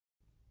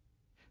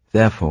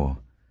Therefore,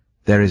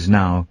 there is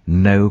now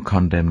no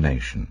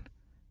condemnation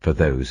for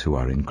those who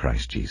are in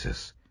Christ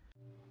Jesus.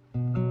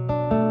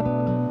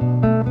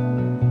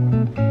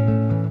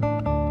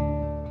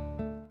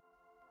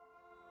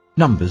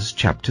 Numbers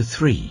chapter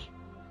 3.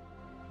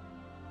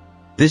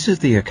 This is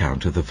the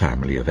account of the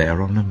family of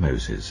Aaron and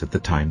Moses at the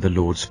time the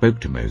Lord spoke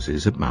to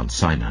Moses at Mount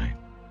Sinai.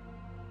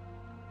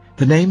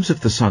 The names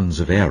of the sons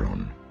of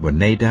Aaron were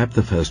Nadab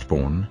the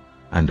firstborn,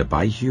 and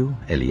Abihu,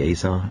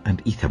 Eleazar,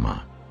 and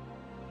Ithamar.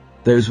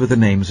 Those were the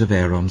names of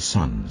Aaron's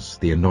sons,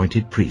 the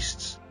anointed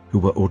priests, who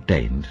were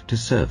ordained to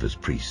serve as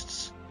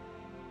priests.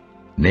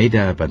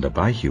 Nadab and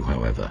Abihu,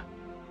 however,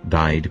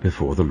 died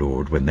before the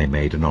Lord when they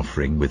made an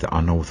offering with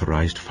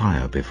unauthorized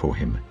fire before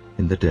him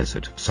in the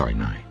desert of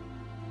Sinai.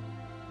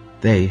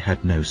 They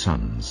had no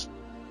sons,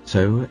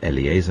 so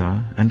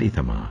Eleazar and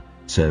Ithamar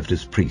served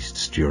as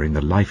priests during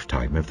the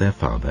lifetime of their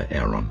father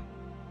Aaron.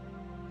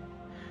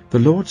 The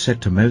Lord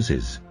said to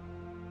Moses,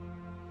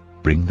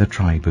 "Bring the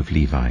tribe of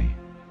Levi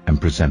and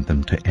present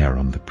them to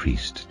Aaron the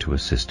priest to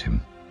assist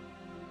him.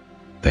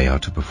 They are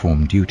to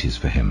perform duties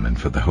for him and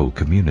for the whole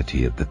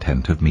community at the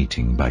tent of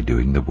meeting by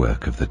doing the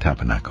work of the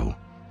tabernacle.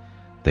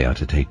 They are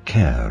to take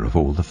care of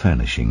all the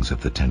furnishings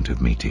of the tent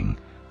of meeting,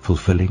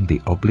 fulfilling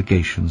the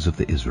obligations of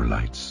the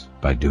Israelites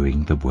by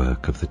doing the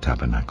work of the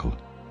tabernacle.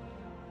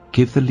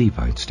 Give the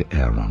Levites to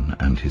Aaron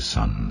and his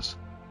sons.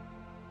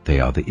 They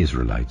are the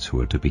Israelites who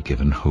are to be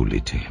given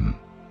wholly to him.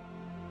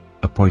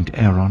 Appoint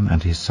Aaron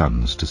and his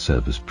sons to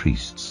serve as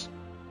priests.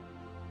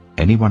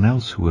 Anyone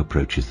else who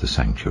approaches the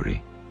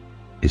sanctuary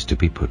is to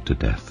be put to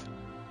death."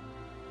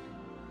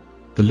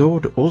 The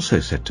Lord also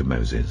said to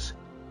Moses,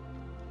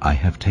 "I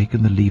have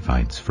taken the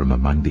Levites from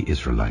among the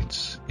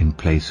Israelites in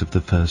place of the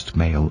first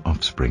male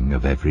offspring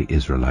of every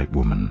Israelite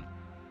woman.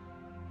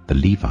 The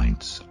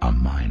Levites are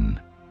mine,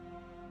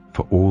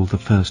 for all the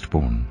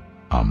firstborn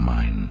are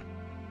mine.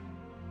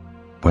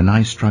 When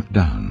I struck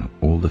down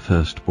all the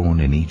firstborn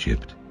in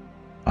Egypt,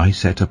 I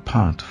set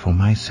apart for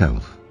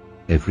myself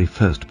every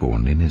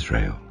firstborn in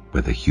Israel,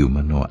 whether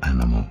human or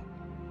animal.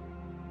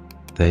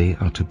 They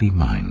are to be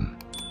mine.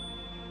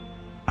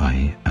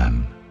 I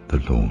am the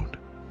Lord."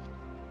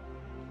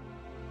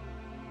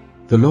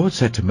 The Lord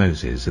said to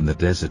Moses in the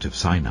desert of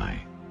Sinai,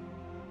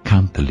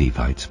 "Count the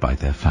Levites by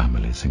their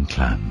families and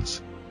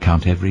clans.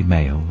 Count every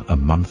male a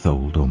month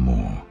old or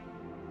more."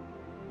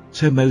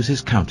 So Moses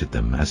counted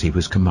them as he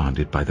was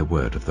commanded by the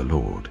word of the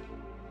Lord.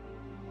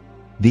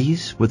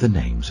 These were the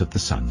names of the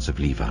sons of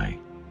Levi: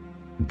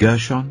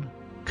 Gershon,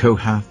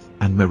 Kohath,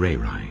 and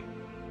Merari.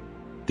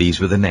 These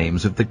were the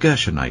names of the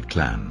Gershonite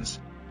clans: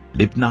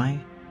 Libni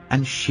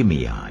and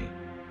Shimei.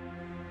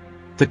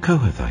 The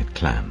Kohathite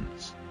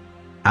clans: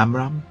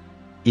 Amram,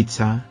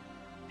 Itzhar,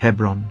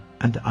 Hebron,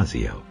 and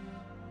Uzziel.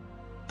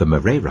 The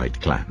Merarite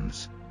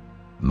clans: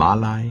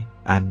 Malai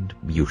and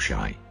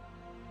Mushai.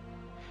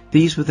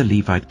 These were the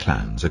Levite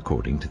clans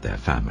according to their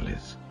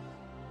families.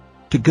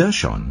 To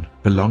Gershon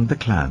belonged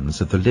the clans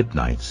of the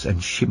Libnites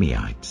and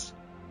Shimeites.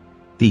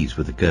 These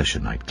were the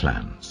Gershonite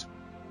clans.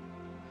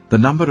 The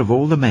number of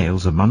all the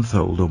males a month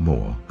old or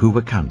more who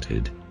were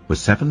counted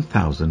was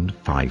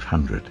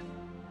 7,500.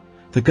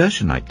 The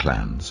Gershonite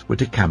clans were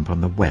to camp on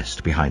the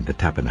west behind the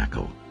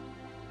tabernacle.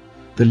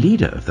 The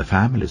leader of the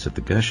families of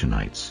the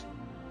Gershonites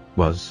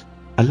was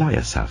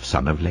Eliasaph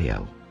son of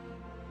Lael.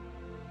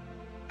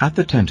 At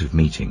the tent of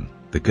meeting,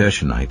 the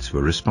Gershonites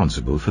were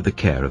responsible for the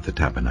care of the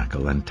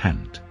tabernacle and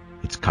tent,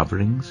 its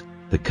coverings,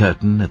 the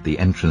curtain at the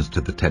entrance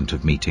to the tent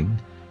of meeting,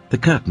 the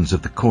curtains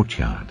of the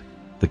courtyard,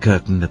 the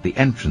curtain at the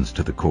entrance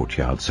to the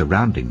courtyard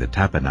surrounding the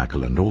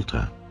tabernacle and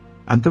altar,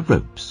 and the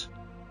ropes,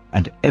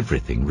 and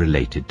everything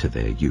related to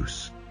their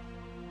use.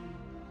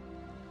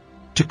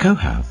 To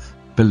Kohath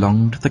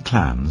belonged the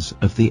clans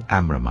of the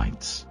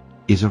Amramites,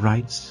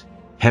 Izharites,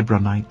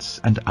 Hebronites,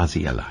 and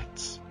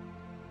Uzzielites.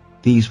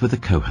 These were the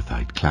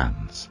Kohathite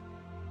clans.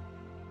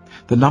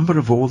 The number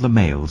of all the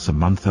males a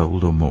month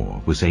old or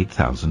more was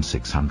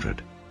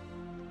 8,600.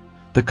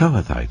 The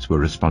Kohathites were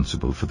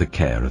responsible for the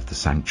care of the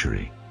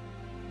sanctuary.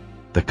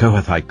 The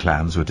Kohathite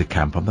clans were to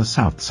camp on the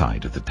south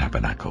side of the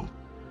tabernacle.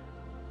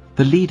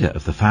 The leader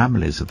of the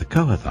families of the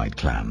Kohathite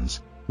clans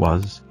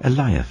was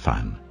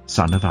Eliaphan,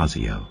 son of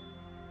Uzziel.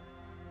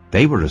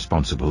 They were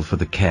responsible for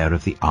the care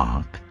of the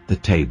ark, the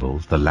table,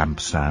 the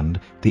lampstand,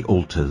 the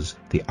altars,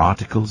 the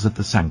articles of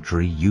the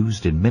sanctuary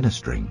used in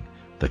ministering,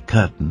 the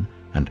curtain,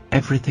 and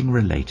everything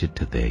related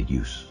to their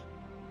use.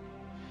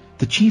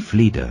 The chief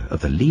leader of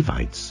the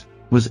Levites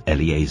was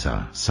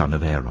Eleazar, son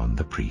of Aaron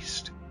the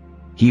priest.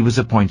 He was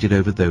appointed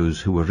over those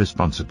who were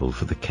responsible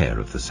for the care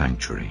of the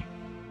sanctuary.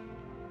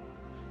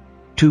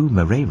 To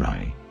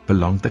Merari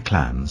belonged the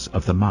clans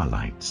of the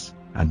Mahlites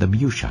and the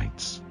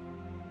Mushites.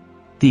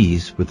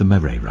 These were the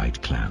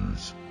Merarite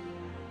clans.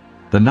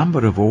 The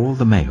number of all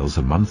the males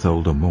a month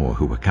old or more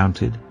who were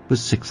counted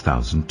was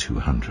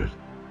 6,200.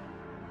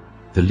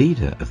 The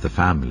leader of the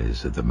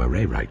families of the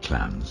Merarite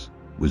clans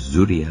was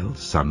Zuriel,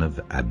 son of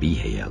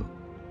Abihail.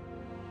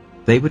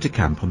 They were to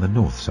camp on the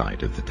north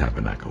side of the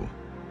tabernacle.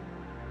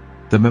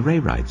 The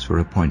Merarites were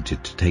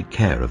appointed to take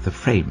care of the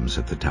frames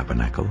of the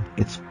tabernacle,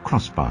 its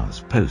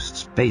crossbars,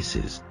 posts,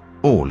 bases,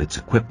 all its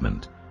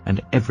equipment,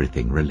 and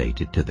everything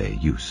related to their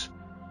use,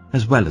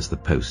 as well as the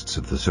posts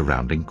of the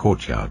surrounding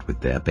courtyard with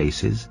their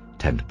bases,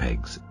 tent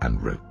pegs,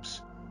 and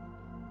ropes.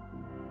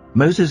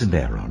 Moses and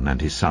Aaron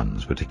and his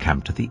sons were to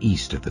camp to the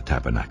east of the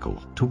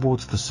tabernacle,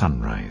 towards the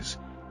sunrise,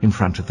 in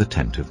front of the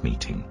tent of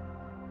meeting.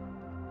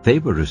 They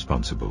were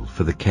responsible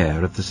for the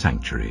care of the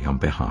sanctuary on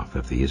behalf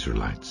of the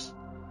Israelites.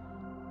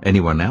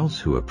 Anyone else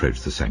who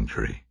approached the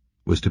sanctuary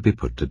was to be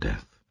put to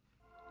death.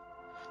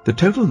 The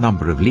total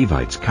number of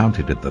Levites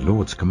counted at the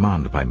Lord's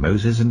command by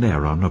Moses and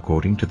Aaron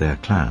according to their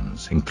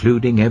clans,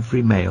 including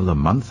every male a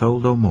month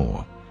old or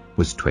more,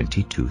 was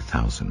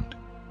 22,000.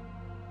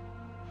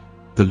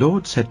 The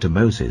Lord said to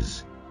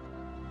Moses,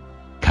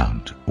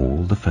 "Count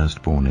all the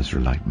firstborn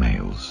Israelite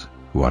males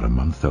who are a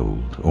month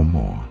old or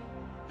more,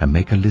 and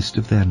make a list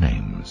of their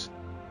names.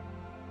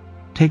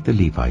 Take the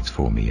Levites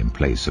for me in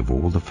place of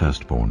all the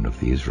firstborn of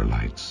the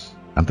Israelites,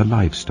 and the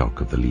livestock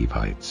of the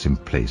Levites in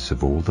place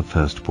of all the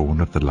firstborn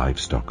of the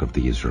livestock of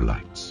the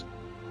Israelites.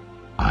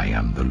 I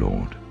am the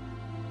Lord."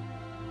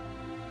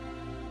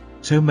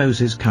 So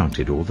Moses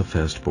counted all the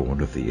firstborn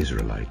of the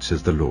Israelites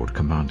as the Lord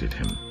commanded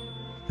him.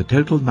 The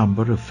total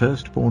number of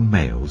firstborn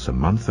males a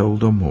month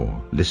old or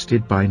more,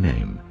 listed by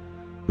name,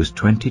 was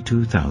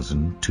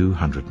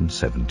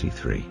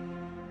 22,273.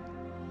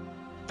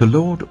 The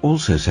Lord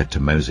also said to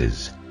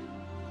Moses,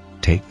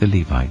 "Take the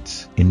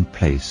Levites in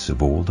place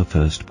of all the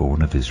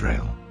firstborn of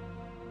Israel,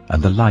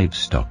 and the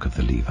livestock of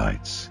the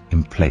Levites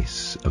in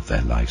place of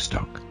their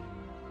livestock.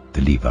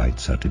 The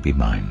Levites are to be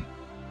mine.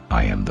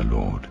 I am the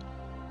Lord.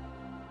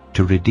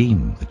 To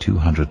redeem the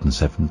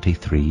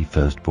 273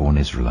 firstborn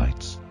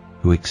Israelites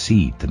who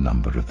exceed the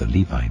number of the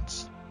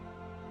Levites,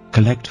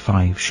 collect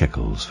 5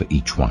 shekels for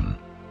each one,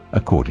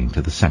 according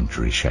to the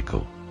sanctuary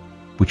shekel,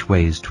 which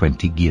weighs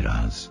 20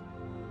 gerahs.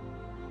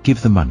 Give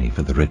the money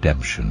for the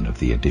redemption of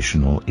the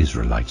additional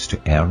Israelites to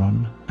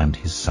Aaron and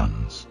his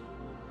sons."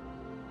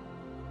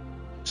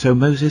 So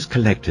Moses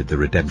collected the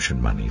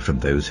redemption money from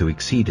those who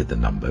exceeded the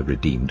number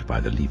redeemed by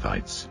the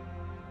Levites.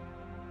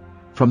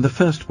 From the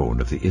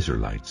firstborn of the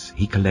Israelites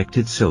he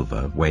collected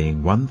silver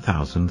weighing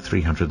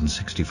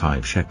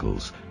 1,365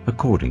 shekels,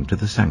 according to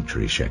the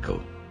sanctuary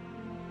shekel.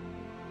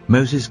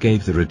 Moses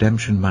gave the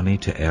redemption money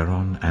to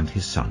Aaron and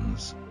his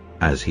sons,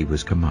 as he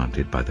was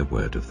commanded by the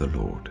word of the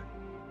Lord.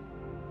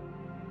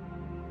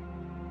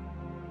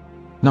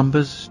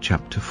 Numbers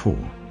chapter 4.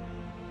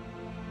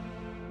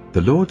 The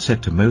Lord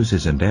said to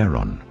Moses and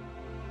Aaron,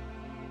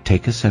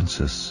 "Take a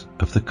census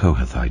of the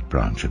Kohathite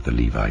branch of the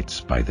Levites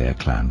by their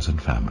clans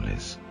and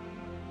families.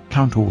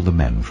 Count all the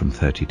men from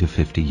 30 to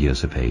 50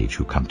 years of age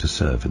who come to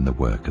serve in the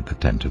work at the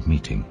tent of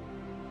meeting.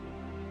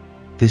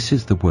 This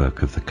is the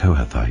work of the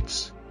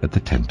Kohathites at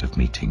the tent of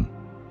meeting,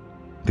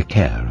 the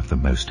care of the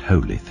most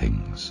holy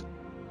things.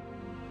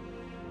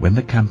 When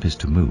the camp is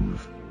to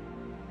move,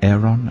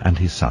 Aaron and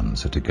his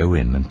sons are to go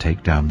in and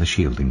take down the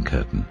shielding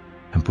curtain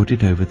and put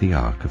it over the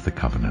Ark of the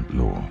Covenant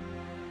law.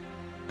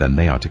 Then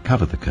they are to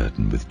cover the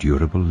curtain with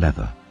durable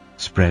leather,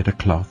 spread a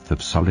cloth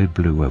of solid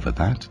blue over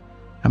that,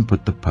 and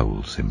put the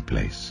poles in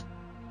place.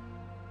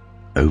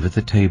 Over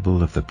the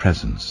table of the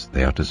presence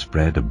they are to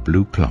spread a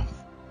blue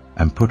cloth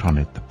and put on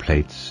it the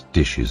plates,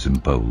 dishes,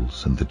 and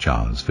bowls, and the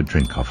jars for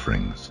drink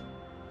offerings.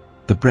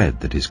 The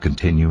bread that is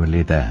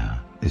continually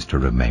there is to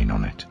remain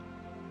on it.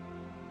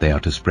 They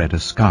are to spread a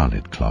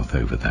scarlet cloth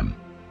over them,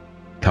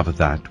 cover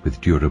that with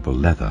durable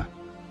leather,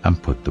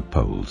 and put the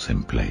poles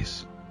in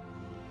place.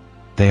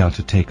 They are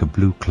to take a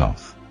blue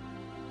cloth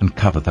and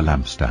cover the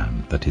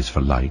lampstand that is for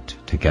light,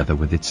 together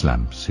with its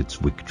lamps, its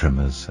wick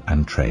trimmers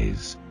and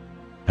trays,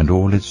 and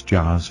all its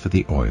jars for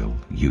the oil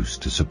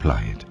used to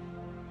supply it.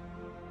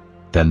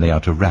 Then they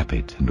are to wrap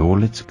it and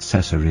all its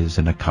accessories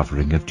in a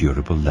covering of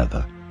durable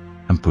leather,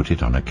 and put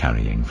it on a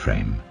carrying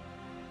frame.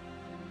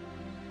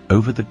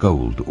 Over the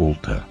gold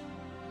altar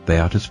they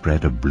are to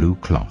spread a blue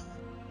cloth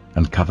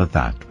and cover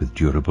that with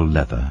durable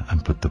leather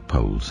and put the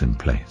poles in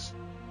place.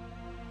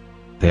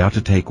 They are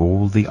to take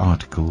all the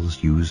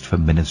articles used for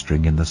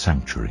ministering in the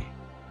sanctuary,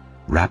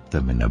 wrap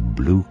them in a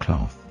blue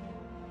cloth,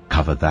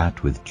 cover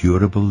that with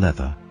durable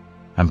leather,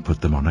 and put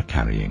them on a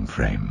carrying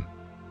frame.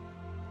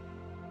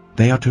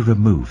 They are to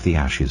remove the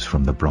ashes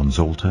from the bronze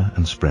altar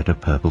and spread a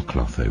purple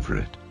cloth over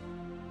it.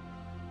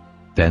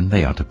 Then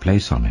they are to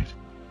place on it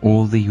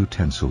all the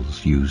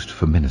utensils used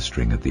for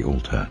ministering at the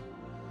altar,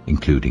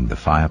 including the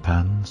fire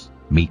pans,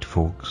 meat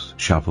forks,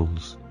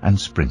 shovels, and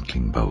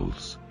sprinkling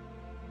bowls.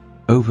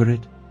 Over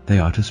it they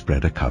are to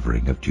spread a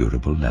covering of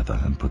durable leather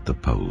and put the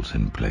poles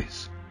in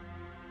place.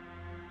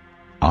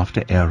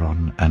 After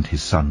Aaron and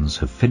his sons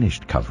have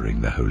finished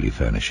covering the holy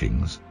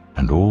furnishings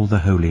and all the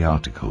holy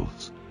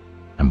articles,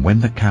 and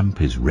when the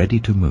camp is ready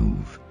to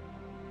move,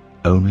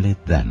 only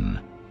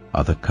then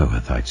are the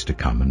Kohathites to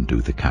come and do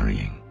the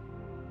carrying.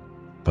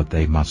 But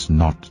they must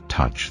not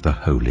touch the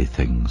holy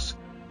things,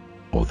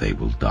 or they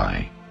will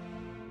die.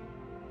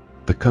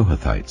 The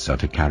Kohathites are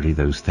to carry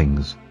those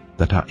things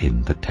that are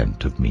in the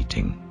tent of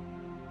meeting.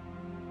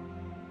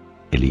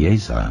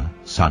 Eleazar,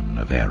 son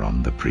of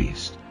Aaron the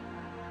priest,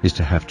 is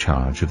to have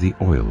charge of the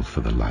oil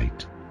for the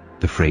light,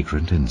 the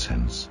fragrant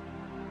incense,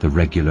 the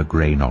regular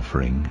grain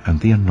offering, and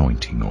the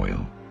anointing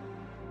oil.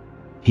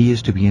 He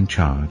is to be in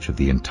charge of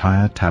the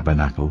entire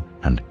tabernacle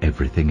and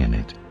everything in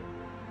it,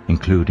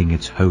 including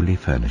its holy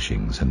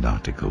furnishings and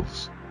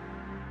articles.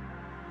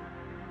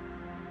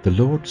 The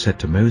Lord said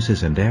to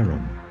Moses and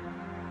Aaron,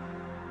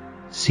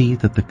 "See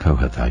that the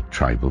Kohathite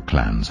tribal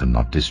clans are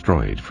not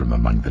destroyed from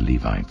among the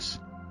Levites,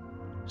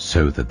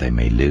 so that they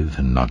may live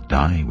and not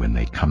die when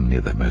they come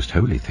near the most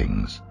holy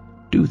things.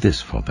 Do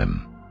this for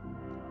them.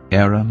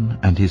 Aaron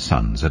and his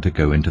sons are to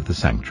go into the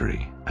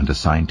sanctuary and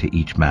assign to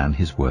each man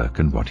his work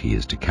and what he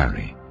is to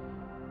carry.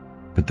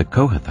 But the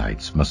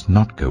Kohathites must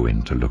not go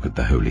in to look at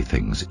the holy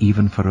things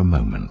even for a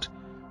moment,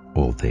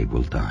 or they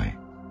will die."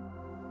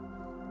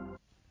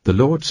 The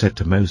Lord said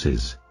to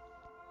Moses,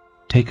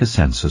 "Take a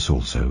census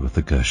also of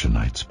the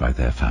Gershonites by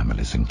their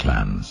families and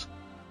clans.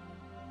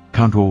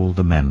 Count all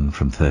the men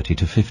from 30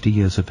 to 50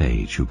 years of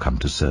age who come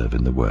to serve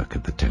in the work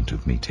at the tent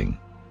of meeting.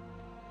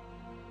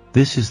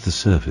 This is the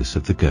service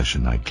of the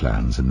Gershonite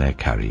clans in their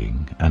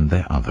carrying and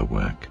their other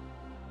work.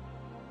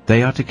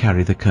 They are to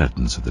carry the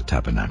curtains of the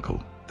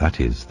tabernacle, that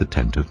is, the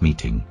tent of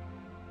meeting,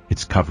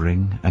 its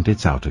covering and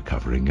its outer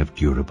covering of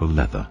durable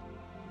leather,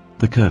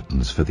 the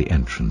curtains for the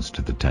entrance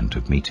to the tent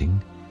of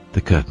meeting,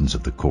 the curtains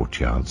of the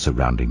courtyard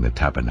surrounding the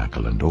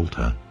tabernacle and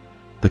altar,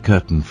 the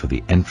curtain for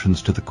the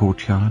entrance to the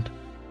courtyard,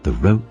 the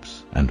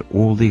ropes, and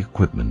all the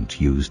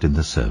equipment used in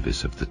the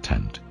service of the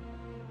tent.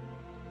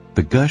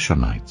 The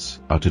Gershonites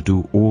are to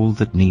do all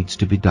that needs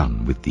to be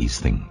done with these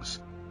things.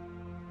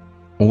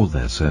 All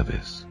their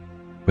service,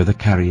 whether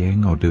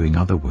carrying or doing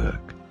other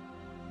work,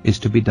 is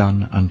to be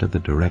done under the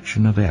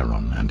direction of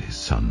Aaron and his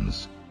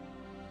sons.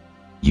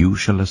 You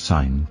shall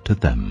assign to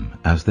them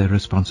as their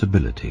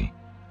responsibility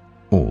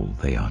all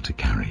they are to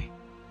carry.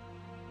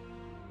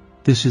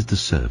 This is the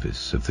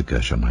service of the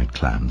Gershonite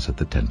clans at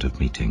the tent of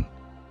meeting.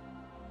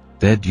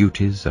 Their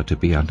duties are to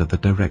be under the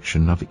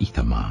direction of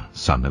Ithamar,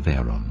 son of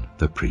Aaron,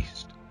 the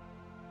priest.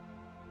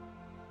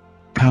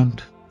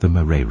 Count the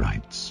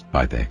Merarites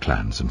by their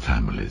clans and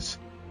families.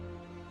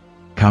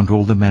 Count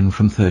all the men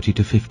from 30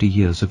 to 50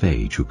 years of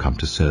age who come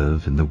to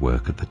serve in the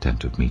work at the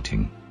tent of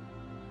meeting.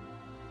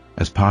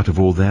 As part of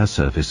all their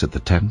service at the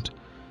tent,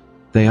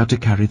 they are to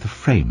carry the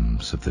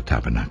frames of the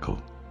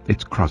tabernacle,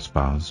 its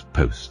crossbars,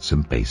 posts,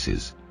 and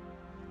bases,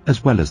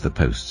 as well as the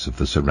posts of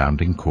the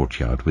surrounding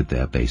courtyard with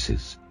their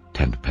bases,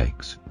 tent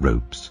pegs,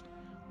 ropes,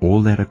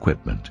 all their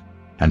equipment,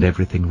 and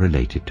everything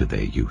related to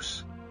their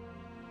use.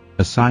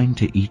 Assign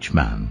to each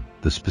man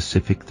the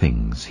specific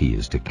things he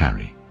is to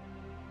carry.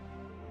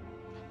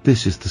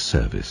 This is the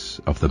service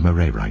of the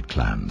Merarite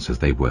clans as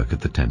they work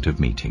at the tent of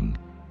meeting,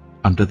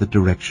 under the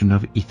direction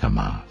of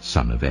Ithamar,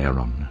 son of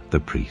Aaron, the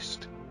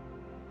priest.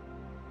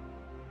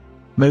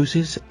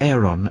 Moses,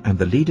 Aaron, and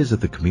the leaders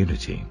of the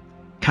community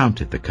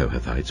counted the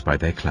Kohathites by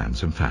their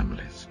clans and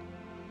families.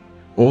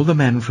 All the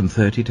men from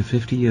 30 to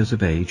 50 years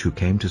of age who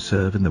came to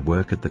serve in the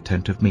work at the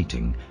tent of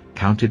meeting,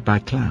 counted by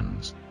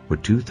clans, were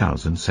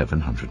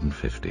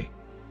 2,750.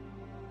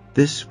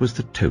 This was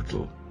the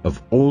total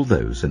of all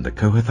those in the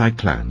Kohathite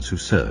clans who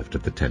served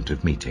at the tent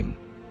of meeting.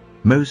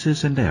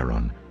 Moses and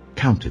Aaron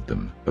counted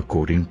them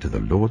according to the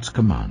Lord's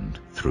command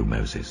through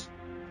Moses.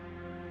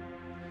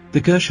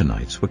 The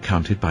Gershonites were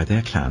counted by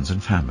their clans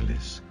and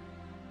families.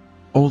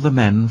 All the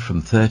men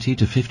from 30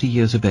 to 50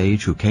 years of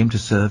age who came to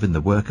serve in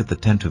the work at the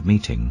tent of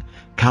meeting,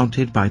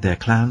 counted by their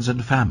clans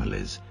and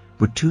families,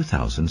 were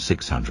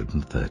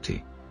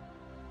 2,630.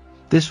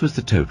 This was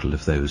the total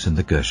of those in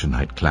the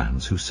Gershonite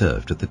clans who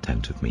served at the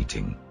tent of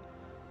meeting.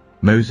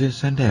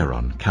 Moses and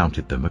Aaron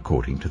counted them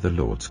according to the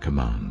Lord's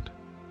command.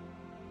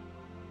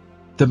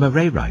 The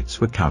Merarites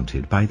were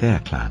counted by their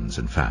clans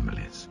and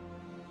families.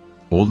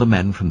 All the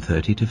men from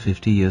 30 to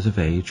 50 years of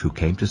age who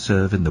came to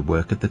serve in the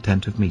work at the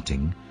tent of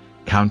meeting,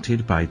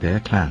 counted by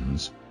their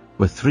clans,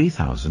 were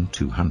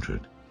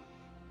 3,200.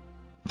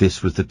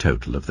 This was the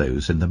total of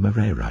those in the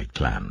Merarite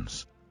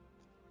clans.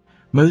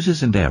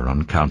 Moses and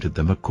Aaron counted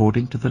them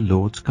according to the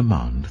Lord's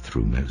command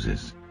through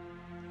Moses.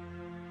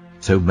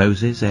 So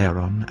Moses,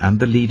 Aaron, and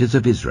the leaders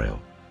of Israel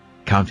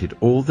counted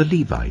all the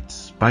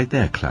Levites by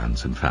their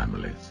clans and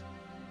families.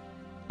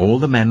 All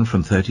the men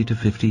from 30 to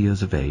 50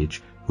 years of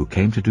age who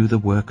came to do the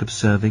work of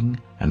serving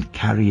and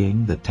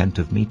carrying the tent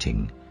of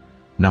meeting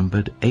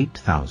numbered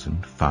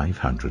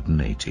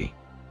 8,580.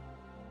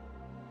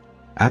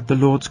 At the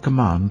Lord's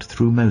command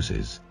through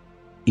Moses,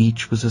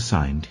 each was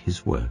assigned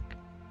his work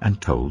and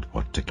told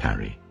what to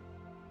carry.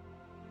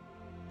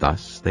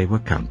 Thus they were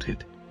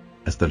counted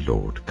as the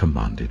Lord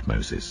commanded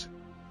Moses.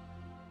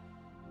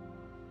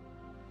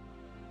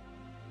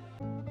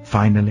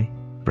 Finally,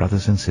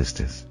 brothers and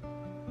sisters,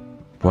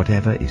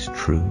 whatever is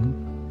true,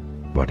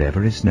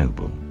 whatever is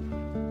noble,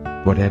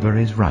 whatever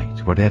is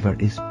right, whatever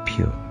is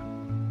pure,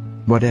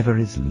 whatever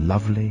is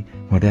lovely,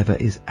 whatever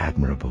is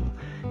admirable,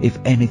 if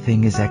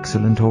anything is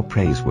excellent or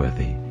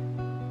praiseworthy,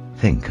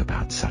 think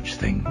about such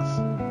things.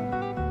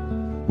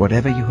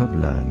 Whatever you have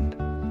learned,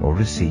 or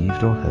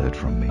received, or heard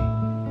from me,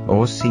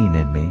 or seen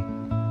in me,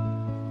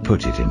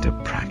 put it into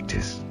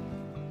practice,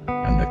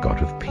 and the God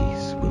of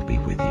peace will be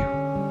with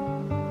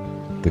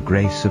you. The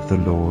grace of the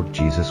Lord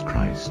Jesus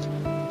Christ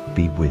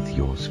be with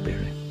your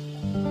spirit.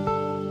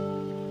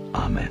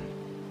 Amen.